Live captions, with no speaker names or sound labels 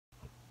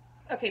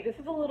Okay, this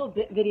is a little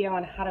bit video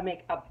on how to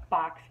make a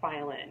box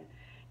violin.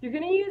 You're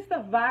going to use the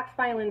box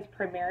violins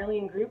primarily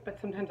in group, but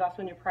sometimes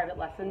also in your private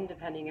lesson,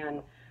 depending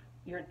on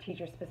your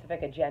teacher's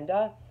specific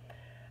agenda.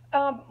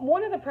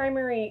 One of the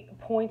primary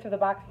points of the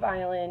box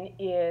violin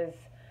is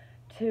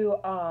to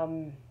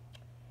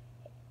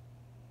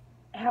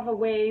have a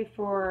way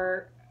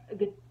for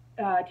the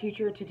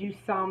teacher to do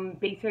some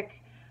basic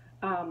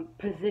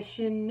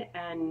position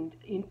and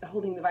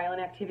holding the violin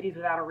activities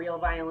without a real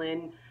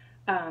violin.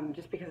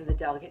 Just because of the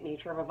delicate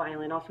nature of a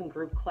violin. Also in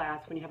group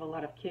class, when you have a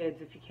lot of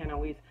kids, if you can't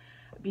always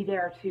be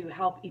there to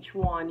help each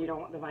one, you don't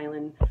want the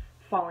violin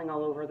falling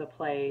all over the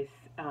place,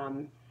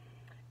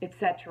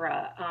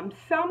 etc.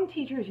 Some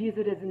teachers use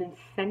it as an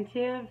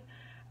incentive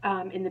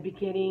in the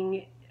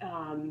beginning,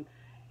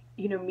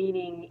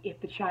 meaning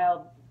if the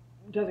child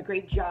does a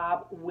great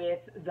job with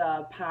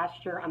the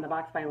posture on the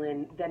box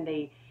violin, then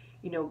they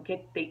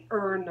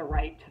earn the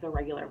right to the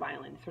regular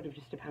violin. It sort of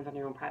just depends on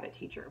your own private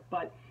teacher.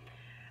 But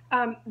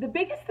the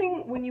biggest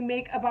thing when you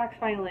make a box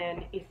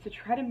violin is to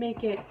try to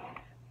make it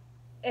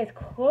as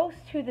close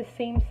to the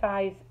same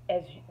size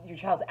as your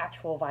child's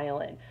actual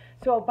violin.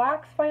 So a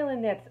box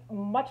violin that's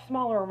much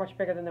smaller or much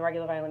bigger than the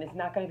regular violin is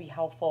not going to be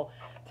helpful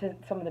to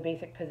some of the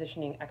basic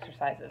positioning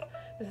exercises.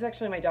 This is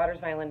actually my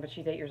daughter's violin, but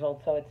she's 8 years old,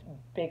 so it's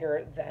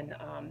bigger than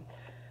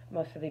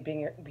most of the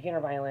beginner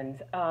violins.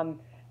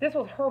 This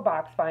was her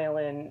box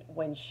violin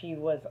when she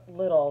was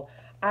little.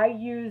 I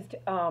used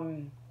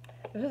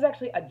this is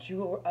actually a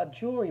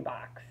jewelry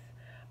box,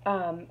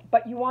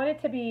 but you want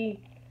it to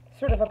be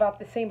sort of about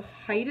the same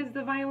height as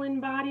the violin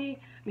body.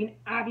 I mean,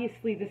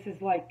 obviously this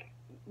is like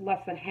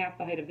less than half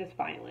the height of this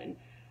violin,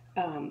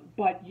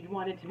 but you'd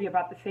want it to be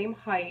about the same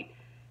height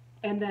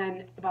and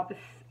then about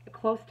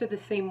close to the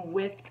same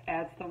width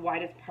as the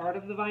widest part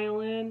of the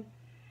violin,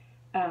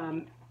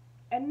 and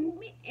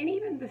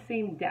even the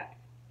same depth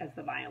as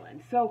the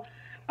violin. So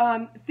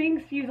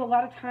things to use a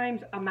lot of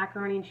times, a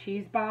macaroni and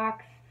cheese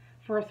box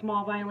for a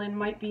small violin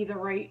might be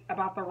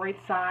about the right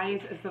size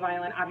as the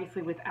violin,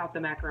 obviously without the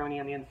macaroni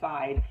on the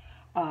inside,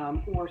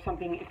 or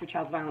something. If your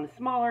child's violin is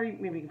smaller,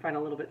 maybe you can find a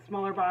little bit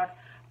smaller box.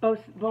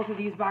 Both of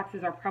these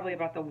boxes are probably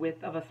about the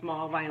width of a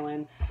small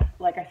violin.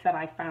 Like I said,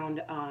 I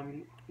found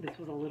this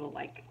was a little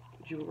like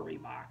jewelry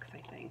box,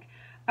 I think.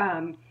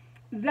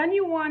 Then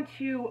you want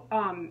to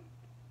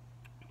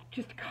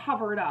just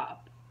cover it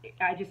up.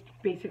 I just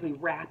basically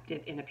wrapped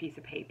it in a piece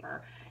of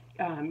paper.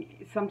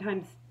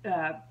 Sometimes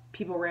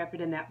people wrap it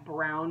in that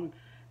brown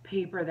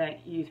paper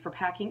that you use for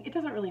packing. It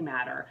doesn't really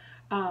matter.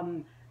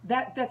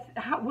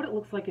 That's what it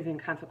looks like is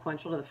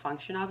inconsequential to the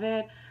function of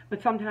it.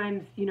 But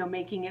sometimes,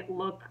 making it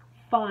look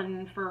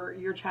fun for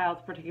your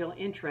child's particular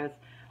interest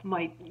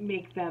might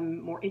make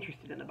them more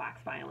interested in the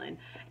box violin.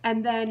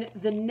 And then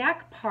the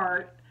neck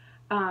part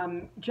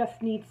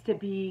just needs to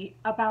be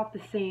about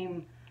the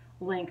same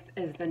length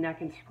as the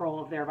neck and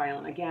scroll of their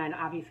violin. Again,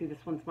 obviously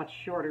this one's much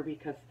shorter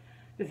because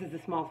this is the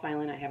smallest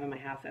violin I have in my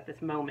house at this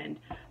moment,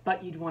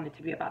 but you'd want it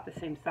to be about the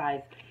same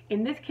size.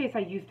 In this case, I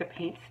used a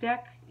paint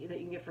stick that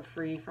you can get for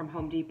free from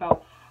Home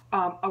Depot.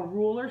 A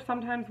ruler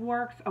sometimes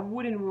works. A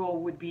wooden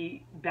rule would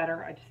be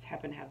better. I just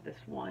happen to have this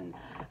one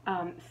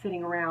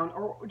sitting around,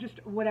 or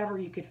just whatever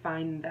you could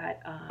find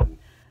that,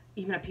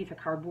 even a piece of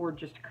cardboard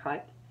just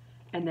cut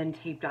and then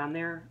taped on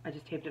there. I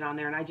just taped it on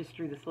there, and I just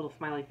drew this little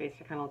smiley face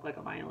to kind of look like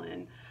a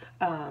violin.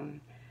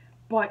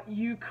 But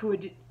you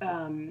could,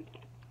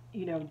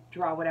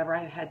 draw whatever.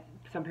 I had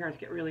some parents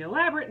get really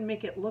elaborate and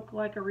make it look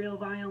like a real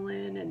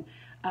violin,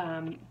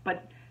 and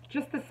but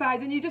just the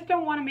size, and you just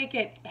don't want to make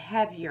it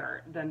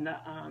heavier than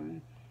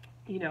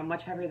the,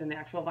 much heavier than the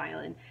actual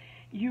violin.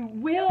 You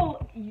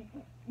will,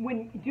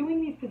 when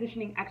doing these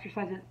positioning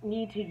exercises,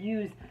 need to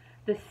use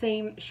the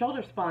same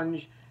shoulder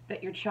sponge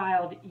that your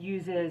child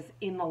uses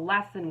in the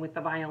lesson with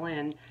the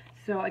violin.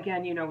 So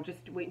again,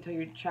 just wait until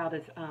your child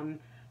has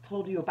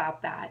told you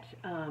about that.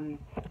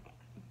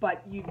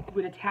 But you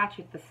would attach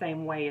it the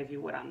same way as you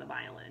would on the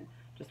violin,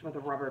 just with a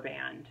rubber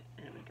band,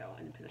 and it would go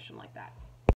in a position like that.